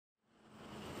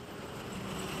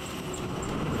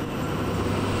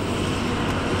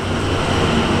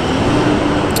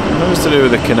do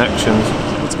with the connections.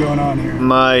 What's going on here?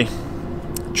 My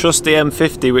trusty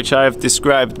M50, which I have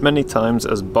described many times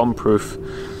as bomb-proof,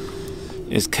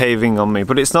 is caving on me.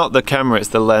 But it's not the camera, it's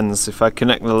the lens. If I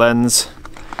connect the lens,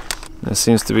 there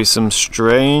seems to be some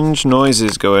strange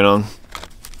noises going on.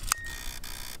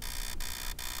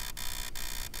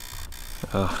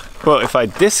 But if I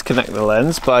disconnect the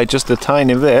lens by just a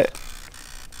tiny bit,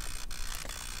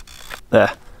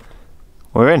 there,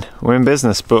 we're in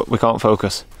business, but we can't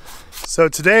focus. So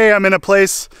today I'm in a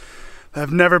place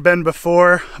I've never been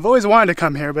before. I've always wanted to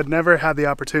come here, but never had the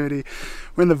opportunity.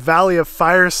 We're in the Valley of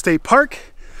Fire State Park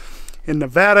in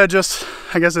Nevada,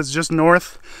 I guess it's just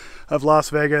north of Las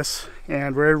Vegas.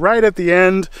 And we're right at the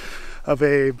end of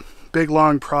a big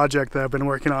long project that I've been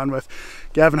working on with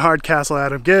Gavin Hardcastle,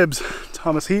 Adam Gibbs,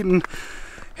 Thomas Heaton,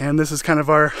 and this is kind of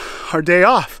our day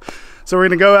off. So we're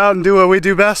gonna go out and do what we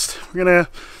do best. We're gonna,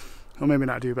 well, maybe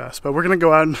not do best, but we're gonna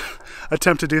go out and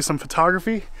attempt to do some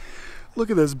photography. Look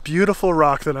at this beautiful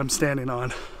rock that I'm standing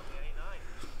on.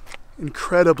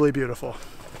 Incredibly beautiful.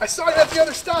 I saw you at the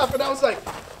other stop and I was like,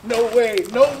 no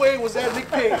way was that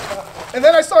Nick Page. And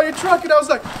then I saw your truck and I was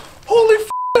like, holy f,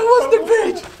 that was Nick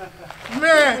Page.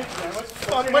 Man,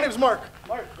 my name's Mark.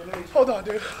 Hold on,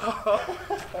 dude.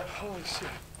 Holy shit.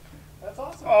 That's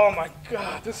awesome. Oh my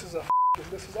God, this is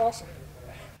awesome.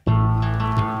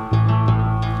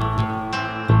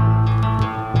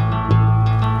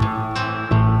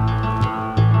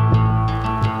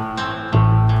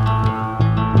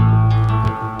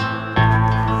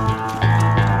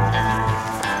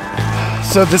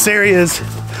 So this area is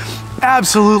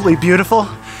absolutely beautiful.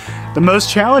 The most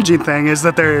challenging thing is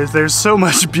that there's so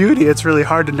much beauty, it's really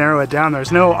hard to narrow it down.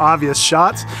 There's no obvious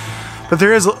shots, but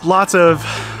there is lots of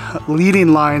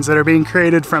leading lines that are being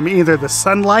created from either the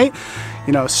sunlight,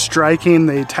 you know, striking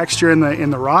the texture in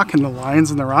the rock and the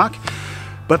lines in the rock,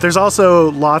 but there's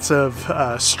also lots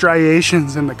of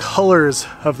striations in the colors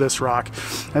of this rock.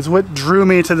 That's what drew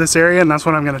me to this area, and that's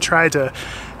what I'm going to try to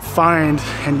find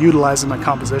and utilize in my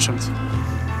compositions.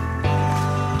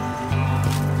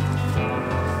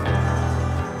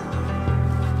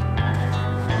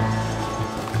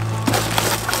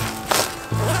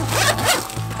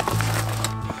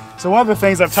 So one of the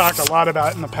things I've talked a lot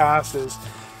about in the past is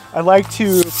I like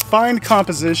to find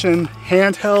composition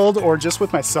handheld or just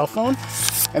with my cell phone.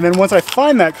 And then once I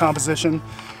find that composition,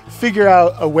 figure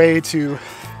out a way to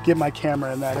get my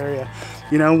camera in that area.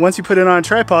 You know, once you put it on a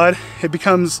tripod, it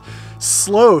becomes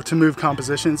slow to move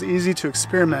compositions, easy to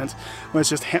experiment when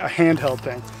it's just a handheld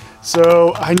thing.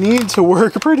 So I need to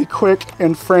work pretty quick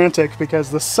and frantic because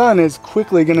the sun is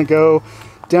quickly gonna go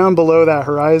down below that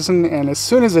horizon, and as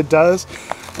soon as it does,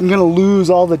 I'm gonna lose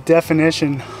all the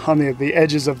definition on the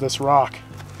edges of this rock.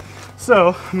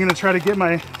 So I'm gonna try to get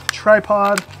my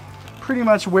tripod pretty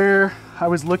much where I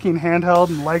was looking handheld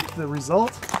and liked the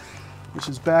result, which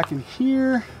is back in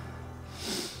here.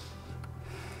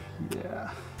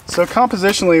 Yeah. So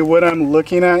compositionally, what I'm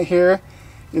looking at here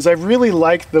is I really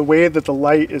like the way that the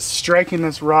light is striking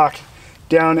this rock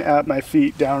down at my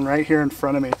feet, down right here in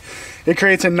front of me. It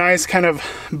creates a nice kind of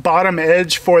bottom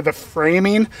edge for the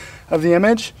framing of the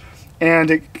image,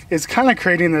 and it is kind of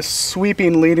creating this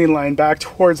sweeping leading line back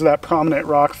towards that prominent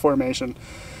rock formation.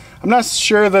 I'm not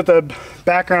sure that the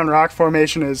background rock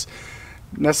formation is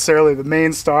necessarily the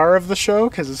main star of the show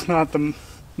because it's not the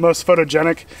most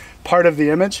photogenic part of the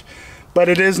image, but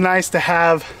it is nice to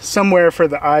have somewhere for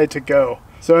the eye to go.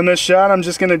 So in this shot, I'm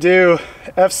just gonna do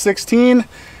f16,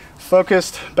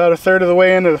 focused about a third of the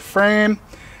way into the frame,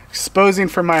 exposing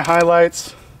for my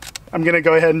highlights. I'm gonna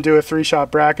go ahead and do a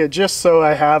 3-shot bracket just so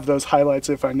I have those highlights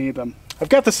if I need them. I've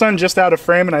got the sun just out of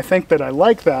frame and I think that I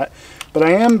like that, but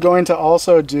I am going to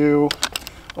also do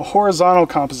a horizontal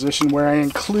composition where I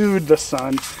include the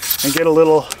sun and get a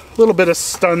little bit of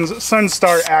sun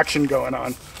star action going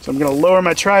on. So I'm gonna lower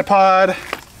my tripod,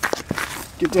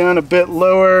 get down a bit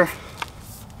lower,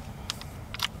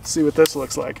 see what this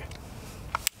looks like.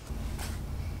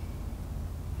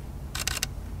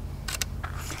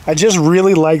 I just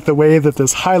really like the way that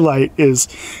this highlight is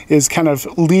kind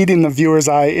of leading the viewer's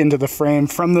eye into the frame.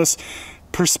 From this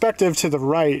perspective to the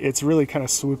right, it's really kind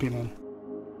of swooping in.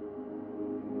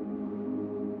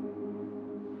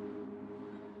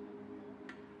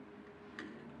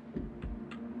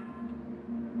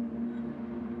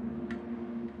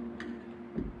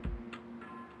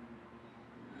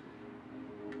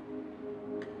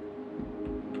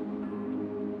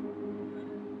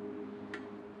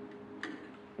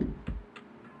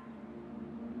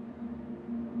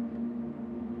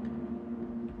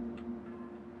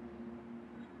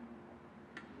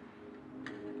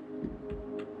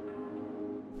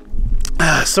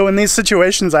 So in these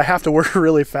situations, I have to work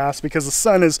really fast because the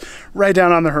sun is right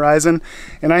down on the horizon.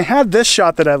 And I had this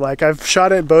shot that I like. I've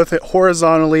shot it both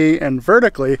horizontally and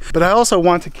vertically, but I also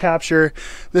want to capture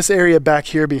this area back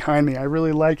here behind me. I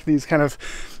really like these kind of,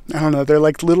 I don't know, they're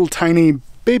like little tiny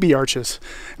baby arches.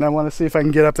 And I want to see if I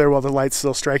can get up there while the light's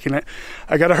still striking it.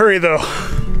 I gotta hurry though.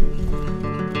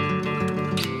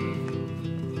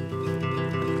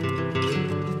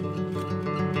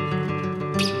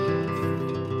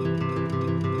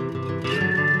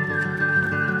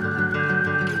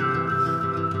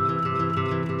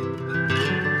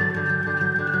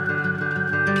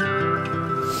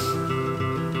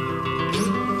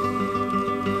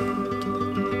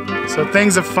 So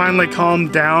things have finally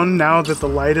calmed down now that the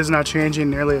light is not changing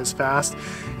nearly as fast,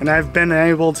 and I've been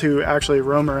able to actually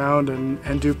roam around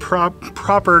and do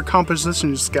proper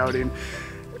composition scouting.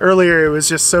 Earlier it was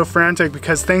just so frantic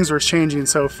because things were changing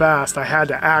so fast, I had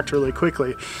to act really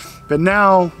quickly. But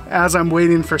now, as I'm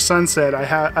waiting for sunset,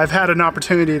 I've had an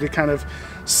opportunity to kind of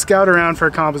scout around for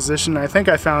a composition. I think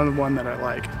I found one that I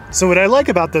like. So what I like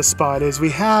about this spot is we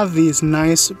have these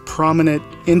nice, prominent,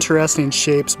 interesting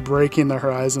shapes breaking the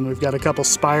horizon. We've got a couple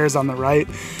spires on the right,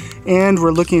 and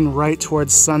we're looking right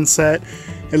towards sunset.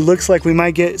 It looks like we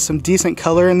might get some decent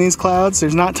color in these clouds.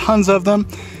 There's not tons of them,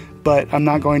 but I'm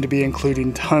not going to be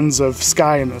including tons of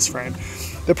sky in this frame.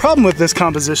 The problem with this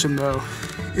composition though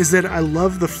is that I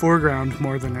love the foreground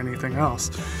more than anything else.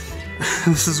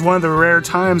 This is one of the rare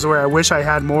times where I wish I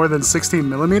had more than 16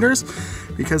 millimeters,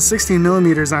 because 16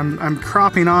 millimeters I'm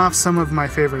cropping off some of my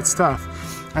favorite stuff.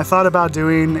 I thought about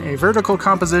doing a vertical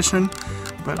composition,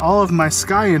 but all of my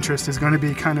sky interest is going to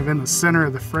be kind of in the center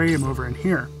of the frame over in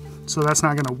here. So that's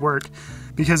not going to work,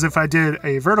 because if I did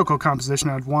a vertical composition,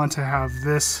 I'd want to have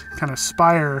this kind of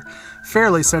spire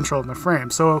fairly central in the frame.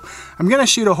 So I'm going to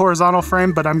shoot a horizontal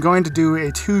frame, but I'm going to do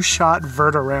a 2-shot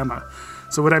vertorama.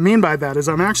 So what I mean by that is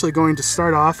I'm actually going to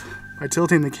start off by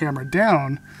tilting the camera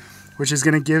down, which is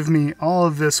going to give me all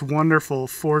of this wonderful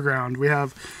foreground. We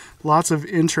have lots of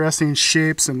interesting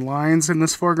shapes and lines in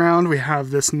this foreground. We have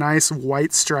this nice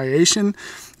white striation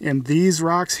in these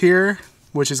rocks here,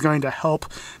 which is going to help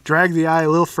drag the eye a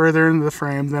little further into the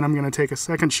frame. Then I'm going to take a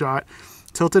second shot,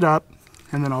 tilt it up,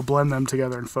 and then I'll blend them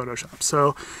together in Photoshop.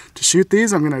 So to shoot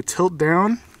these, I'm going to tilt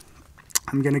down.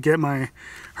 I'm going to get my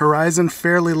horizon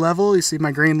fairly level. You see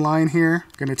my green line here.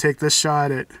 I'm going to take this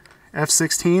shot at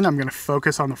f/16. I'm going to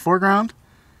focus on the foreground.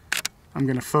 I'm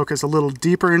going to focus a little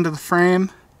deeper into the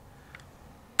frame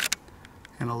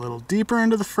and a little deeper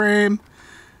into the frame.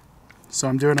 So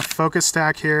I'm doing a focus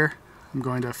stack here. I'm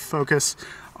going to focus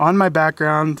on my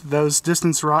background. Those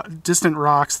distant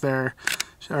rocks there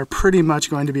are pretty much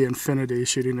going to be infinity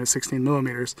shooting at 16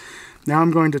 millimeters. Now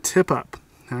I'm going to tip up.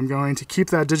 I'm going to keep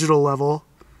that digital level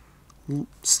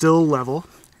still level,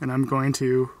 and I'm going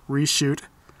to reshoot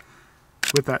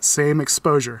with that same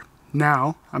exposure.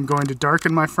 Now I'm going to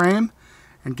darken my frame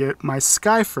and get my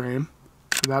sky frame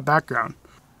for that background.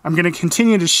 I'm going to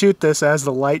continue to shoot this as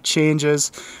the light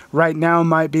changes. Right now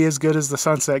might be as good as the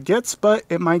sunset gets, but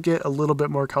it might get a little bit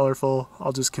more colorful.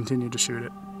 I'll just continue to shoot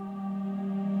it.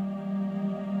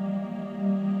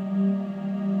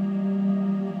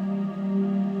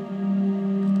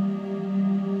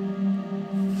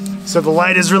 So the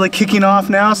light is really kicking off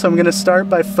now, so I'm going to start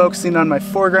by focusing on my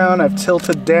foreground. I've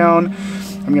tilted down.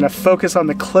 I'm going to focus on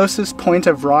the closest point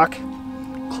of rock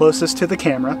closest to the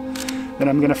camera. Then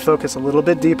I'm going to focus a little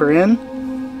bit deeper in,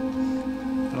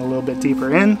 and a little bit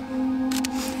deeper in.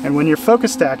 And when you're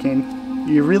focus stacking,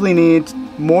 you really need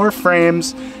more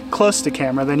frames close to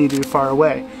camera than you do far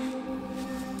away.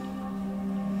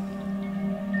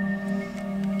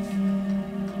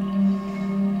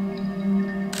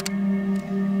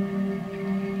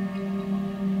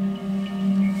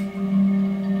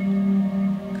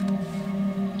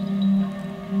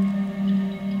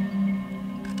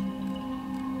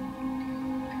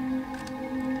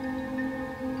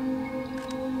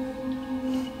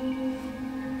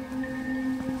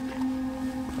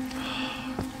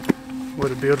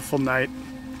 What a beautiful night.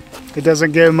 It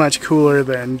doesn't get much cooler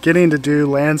than getting to do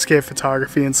landscape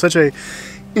photography in such a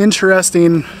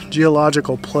interesting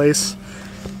geological place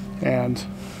and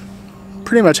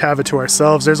pretty much have it to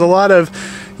ourselves. There's a lot of,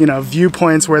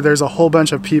 viewpoints where there's a whole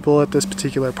bunch of people at this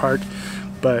particular park,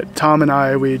 but Tom and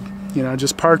I, we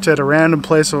just parked at a random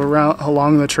place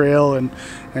along the trail and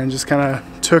just kind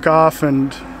of took off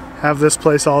and have this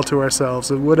place all to ourselves.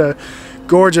 And what a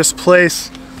gorgeous place.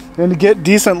 And to get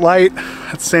decent light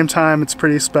at the same time, it's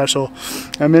pretty special.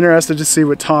 I'm interested to see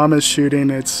what Tom is shooting.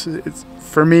 It's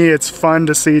for me, it's fun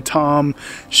to see Tom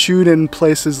shoot in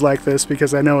places like this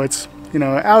because I know it's, you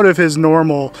know, out of his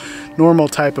normal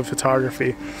type of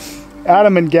photography.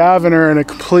 Adam and Gavin are in a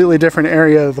completely different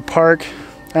area of the park.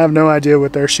 I have no idea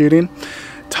what they're shooting.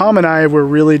 Tom and I were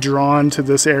really drawn to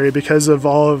this area because of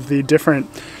all of the different,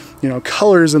 you know,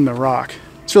 colors in the rock.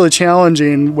 It's really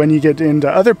challenging when you get into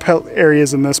other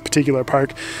areas in this particular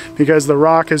park because the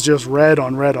rock is just red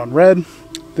on red on red.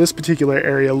 This particular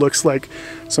area looks like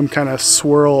some kind of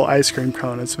swirl ice cream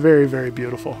cone. It's very, very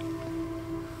beautiful.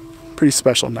 Pretty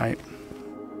special night.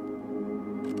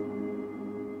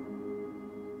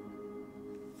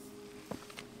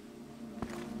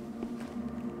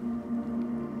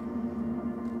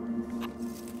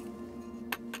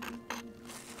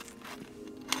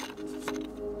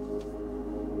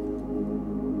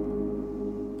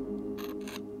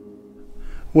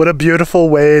 What a beautiful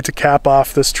way to cap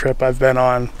off this trip I've been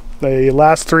on. The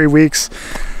last 3 weeks,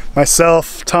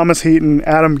 myself, Thomas Heaton,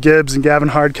 Adam Gibbs, and Gavin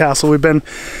Hardcastle, we've been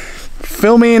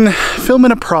filming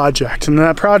a project, and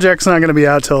that project's not going to be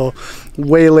out till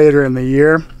way later in the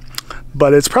year,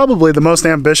 but it's probably the most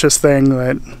ambitious thing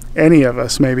that any of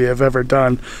us maybe have ever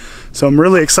done. So I'm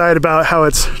really excited about how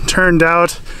it's turned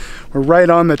out. We're right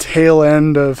on the tail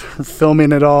end of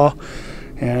filming it all,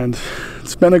 and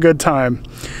it's been a good time.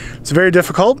 It's very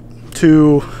difficult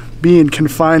to be in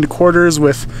confined quarters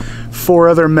with 4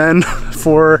 other men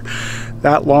for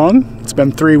that long. It's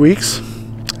been 3 weeks,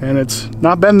 and it's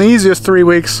not been the easiest 3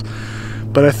 weeks,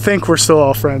 but I think we're still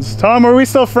all friends. Tom, are we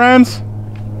still friends?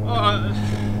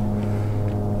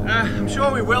 I'm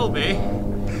sure we will be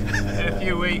in a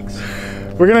few weeks.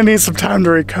 We're gonna need some time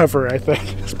to recover, I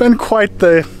think. It's been quite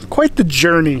the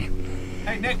journey.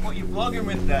 Hey Nick, what are you vlogging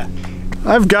with there?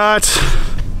 I've got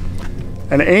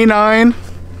an A9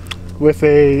 with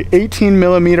a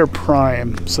 18mm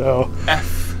prime, so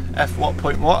F what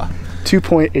point what?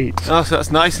 2.8. Oh, so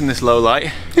that's nice in this low light.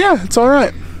 Yeah, it's all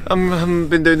right. I've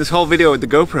been doing this whole video with the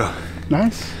GoPro.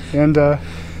 Nice. And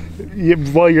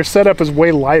well, your setup is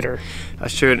way lighter.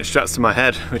 That's true, and it straps to my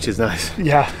head, which is nice.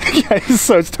 Yeah,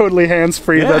 so it's totally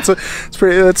hands-free. Yeah.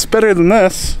 That's better than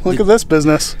this. Look at this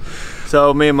business.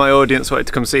 So me and my audience wanted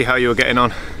to come see how you were getting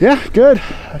on. Yeah, good.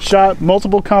 I shot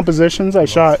multiple compositions. I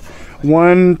shot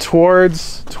one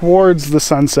towards the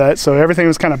sunset, so everything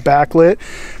was kind of backlit.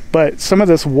 But some of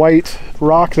this white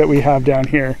rock that we have down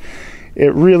here,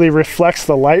 it really reflects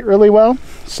the light really well.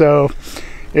 So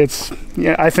it's,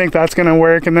 yeah, I think that's going to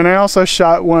work. And then I also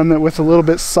shot one that with a little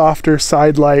bit softer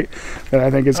side light that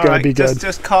I think is going to be good.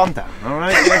 Just calm down, all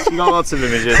right? Yes, you got lots of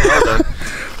images. Well done.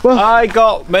 Well, I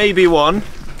got maybe one.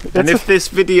 And if this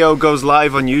video goes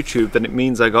live on YouTube, then it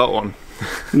means I got one.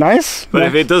 Nice. But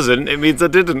if it doesn't, it means I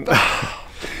didn't.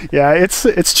 Yeah,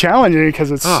 it's challenging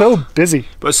because it's so busy.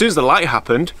 But as soon as the light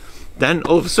happened, then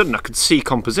all of a sudden I could see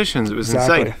compositions. It was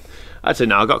insane. Actually,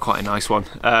 no, I got quite a nice one.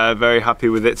 Very happy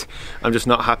with it. I'm just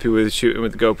not happy with shooting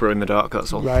with the GoPro in the dark,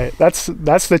 that's all. Right, that's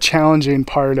the challenging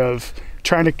part of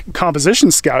trying to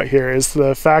composition scout here, is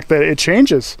the fact that it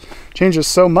changes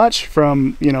so much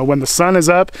from, you know, when the sun is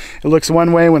up it looks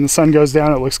one way, when the sun goes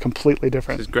down it looks completely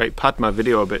different. It's great. Pad my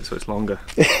video a bit so it's longer.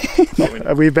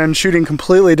 We've been shooting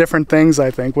completely different things, I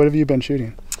think. What have you been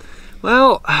shooting?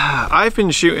 Well, I've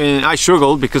been shooting, I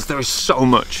struggled because there is so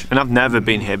much, and I've never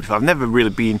been here before. I've never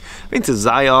really been to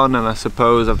Zion, and I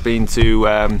suppose I've been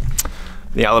to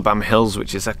the Alabama Hills,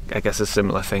 which is I guess a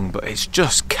similar thing, but it's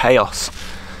just chaos.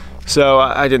 So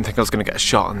I didn't think I was going to get a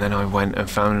shot, and then I went and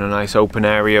found a nice open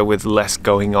area with less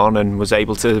going on and was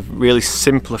able to really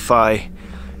simplify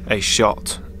a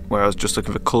shot where I was just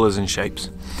looking for colours and shapes.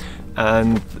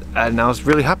 And I was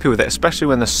really happy with it, especially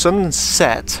when the sun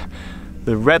set.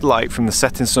 The red light from the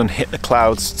setting sun hit the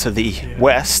clouds to the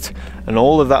west, and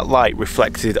all of that light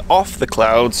reflected off the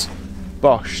clouds,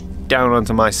 bosh, down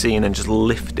onto my scene and just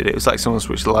lifted it. It was like someone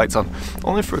switched the lights on,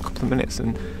 only for a couple of minutes,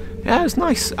 and yeah, it was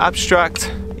nice,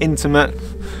 abstract, intimate,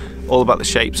 all about the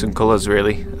shapes and colours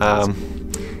really.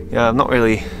 Yeah, I'm not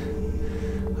really,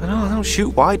 I don't shoot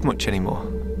wide much anymore.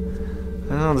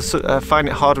 I find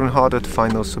it harder and harder to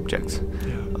find those subjects.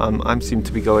 I seem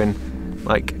to be going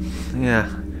like,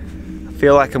 yeah, I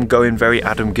feel like I'm going very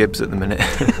Adam Gibbs at the minute.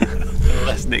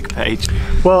 Less Nick Page.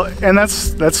 Well, and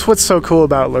that's what's so cool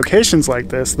about locations like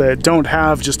this that don't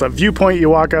have just a viewpoint you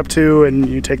walk up to and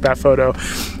you take that photo,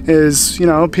 is, you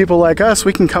know, people like us,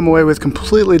 we can come away with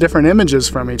completely different images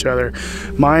from each other.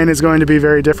 Mine is going to be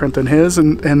very different than his,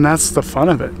 and that's the fun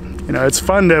of it. You know, it's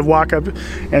fun to walk up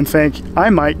and think, I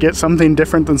might get something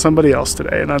different than somebody else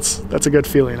today, and that's a good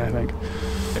feeling, I think.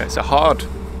 Yeah, it's a hard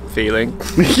feeling.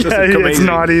 Yeah, it's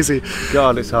not easy.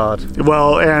 God, it's hard.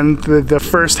 Well, and the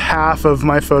first half of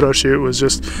my photo shoot was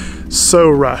just so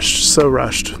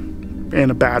rushed in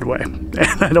a bad way.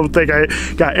 And I don't think I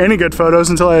got any good photos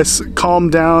until I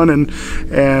calmed down and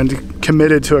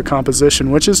committed to a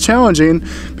composition, which is challenging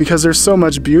because there's so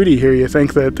much beauty here. You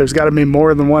think that there's got to be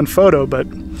more than one photo, but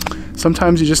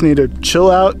sometimes you just need to chill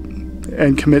out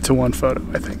and commit to one photo,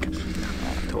 I think.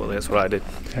 Totally, that's what I did.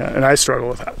 Yeah, and I struggle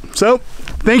with that. So,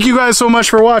 thank you guys so much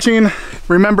for watching.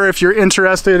 Remember, if you're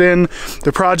interested in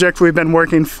the project we've been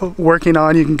working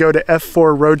on, you can go to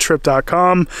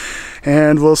f4roadtrip.com,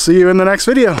 and we'll see you in the next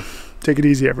video. Take it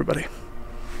easy, everybody.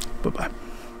 Bye-bye.